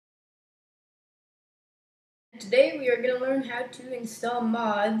today we are going to learn how to install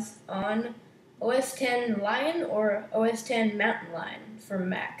mods on OS X Lion or OS X Mountain Lion for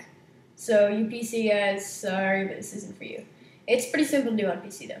Mac. So you PC guys, sorry, but this isn't for you. It's pretty simple to do on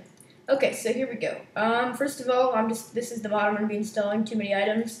PC though. Okay, so here we go. First of all, this is the mod I'm going to be installing, Too Many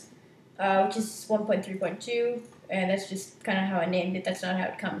Items, which is 1.3.2, and that's just kind of how I named it. That's not how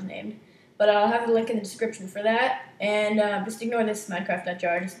it comes named. But I'll have a link in the description for that, and just ignore this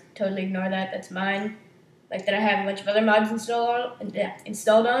Minecraft.jar, just totally ignore that, that's mine. Like that I have a bunch of other mods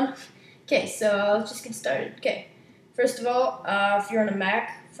installed on. Okay, so let's just get started. Okay, first of all, if you're on a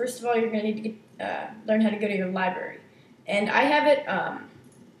Mac, first of all you're going to need to learn how to go to your library. And I have it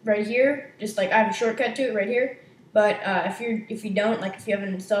right here, just like I have a shortcut to it right here. But if you don't, like if you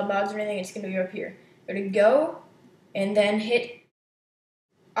haven't installed mods or anything, it's going to be up here. Go to Go, and then hit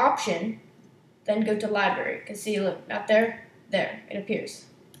Option, then go to Library. Because see, look, not there, there, it appears.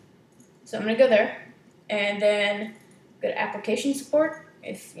 So I'm going to go there. And then go to application support.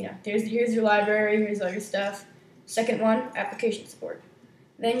 If here's your library, here's all your stuff. Second one, application support.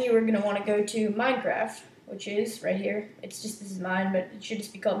 Then you are going to want to go to Minecraft, which is right here. It's just, this is mine, but it should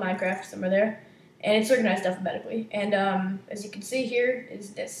just be called Minecraft somewhere there. And it's organized alphabetically. And as you can see here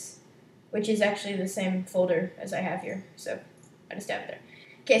is this, which is actually the same folder as I have here. So I just have it there.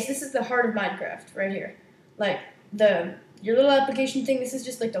 Okay, so this is the heart of Minecraft right here. Like your little application thing, this is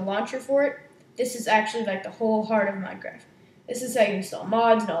just like the launcher for it. This is actually like the whole heart of Minecraft. This is how you install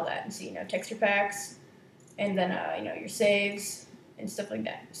mods and all that, and see, texture packs, and then your saves and stuff like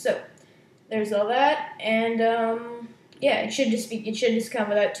that. So there's all that, and yeah, it should just come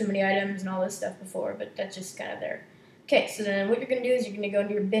without too many items and all this stuff before, but that's just kind of there. Okay, so then what you're gonna do is you're gonna go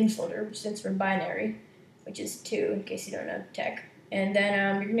into your bin folder, which stands for binary, which is 2 in case you don't know tech, and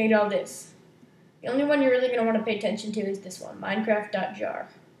then you're gonna need all this. The only one you're really gonna want to pay attention to is this one, Minecraft.jar.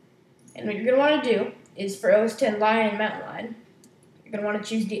 And what you're going to want to do is for OS X Lion and Mountain Lion, you're going to want to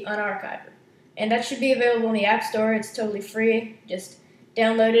choose the Unarchiver. And that should be available in the App Store. It's totally free. Just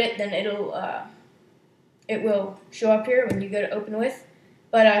download it, then it will show up here when you go to open with.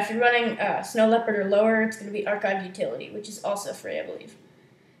 But if you're running Snow Leopard or lower, it's going to be Archive Utility, which is also free, I believe.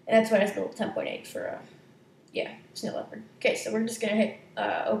 And that's why it's the 10.8 for, Snow Leopard. Okay, so we're just going to hit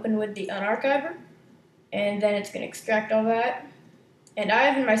open with the Unarchiver, and then it's going to extract all that. And I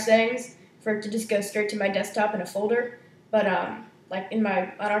have in my settings for it to just go straight to my desktop in a folder, but like in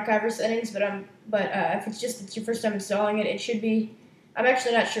my Unarchiver settings. But if it's your first time installing it, it should be. I'm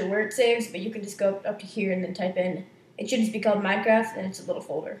actually not sure where it saves, but you can just go up to here and then type in. It should just be called Minecraft, and it's a little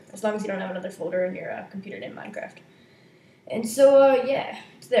folder. As long as you don't have another folder in your computer named Minecraft. And so yeah,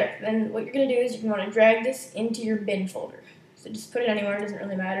 it's there. Then what you're gonna do is you're gonna want to drag this into your bin folder. So just put it anywhere; it doesn't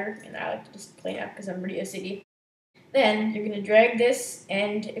really matter. And I like to just clean up because I'm pretty OCD. Then you're going to drag this,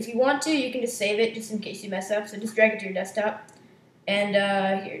 and if you want to, you can just save it just in case you mess up. So just drag it to your desktop, and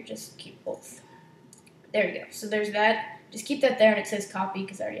here, just keep both. There you go. So there's that. Just keep that there, and it says copy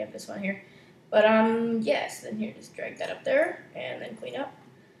because I already have this one here. But yes, then here, just drag that up there, and then clean up.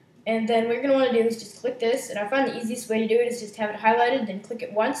 And then what you're going to want to do is just click this, and I find the easiest way to do it is just have it highlighted, then click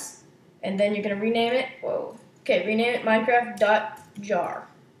it once, and then you're going to rename it. Whoa. Okay, rename it Minecraft.jar.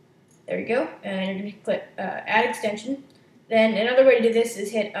 There you go, and you're going to click Add Extension. Then another way to do this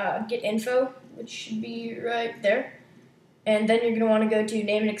is hit Get Info, which should be right there. And then you're going to want to go to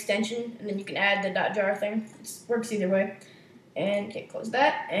Name an Extension, and then you can add the .jar thing. It works either way. And okay, close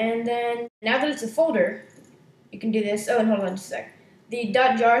that. And then now that it's a folder, you can do this. Oh, and hold on just a sec. The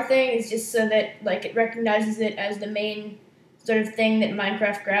 .jar thing is just so that it recognizes it as the main sort of thing that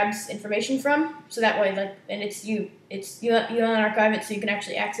Minecraft grabs information from, so that way, and it's you unarchive it so you can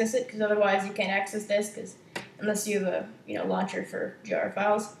actually access it, because otherwise you can't access this, unless you have a launcher for jar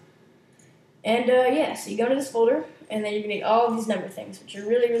files. And yeah, so you go into this folder, and then you're gonna need all of these number things, which are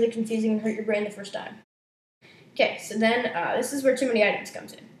really, really confusing and hurt your brain the first time. Okay, so then this is where Too Many Items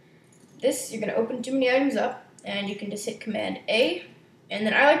comes in. You're gonna open Too Many Items up, and you can just hit Command A. And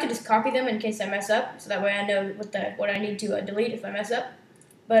then I like to just copy them in case I mess up, so that way I know what I need to delete if I mess up.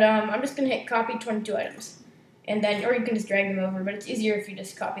 But I'm just going to hit copy 22 items. And then, or you can just drag them over, but it's easier if you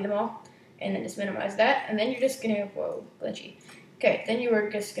just copy them all. And then just minimize that, and then you're just going to, whoa, glitchy. Okay, then you are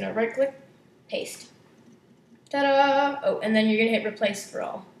just going to right click, paste. Ta-da! Oh, and then you're going to hit replace for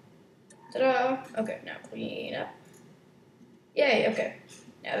all. Ta-da! Okay, now clean up. Yay, okay.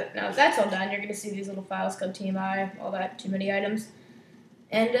 Now that's all done, you're going to see these little files called TMI, all that, Too Many Items.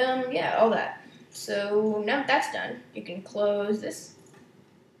 And yeah, all that. So now that that's done, you can close this.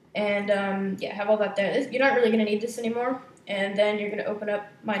 And yeah, have all that there. You're not really going to need this anymore. And then you're going to open up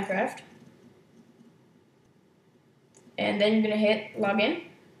Minecraft. And then you're going to hit login.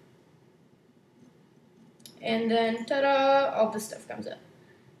 and then ta-da, all this stuff comes up.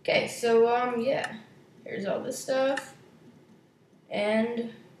 Okay, so yeah, here's all this stuff,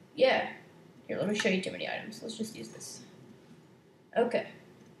 and yeah, here, let me show you too many items. Let's just use this. Okay.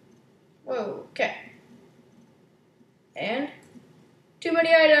 Whoa, okay. And too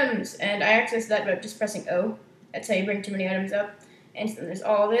many items, and I accessed that by just pressing O. That's how you bring too many items up. And then there's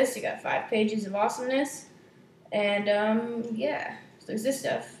all this. You got 5 pages of awesomeness, and yeah, so there's this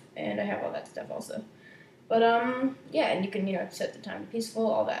stuff, and I have all that stuff also. But yeah, and you can set the time to peaceful,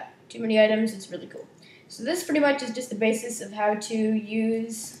 all that. Too many items. It's really cool. So this pretty much is just the basis of how to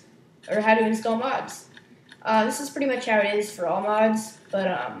use or how to install mods. This is pretty much how it is for all mods, but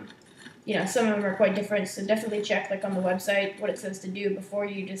some of them are quite different, so definitely check on the website what it says to do before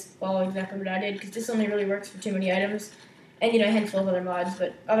you just follow exactly what I did, because this only really works for too many items, and a handful of other mods,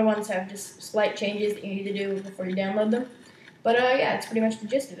 but other ones have just slight changes that you need to do before you download them. But yeah, that's pretty much the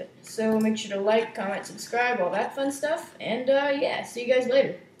gist of it. So make sure to like, comment, subscribe, all that fun stuff, and yeah, see you guys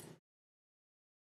later.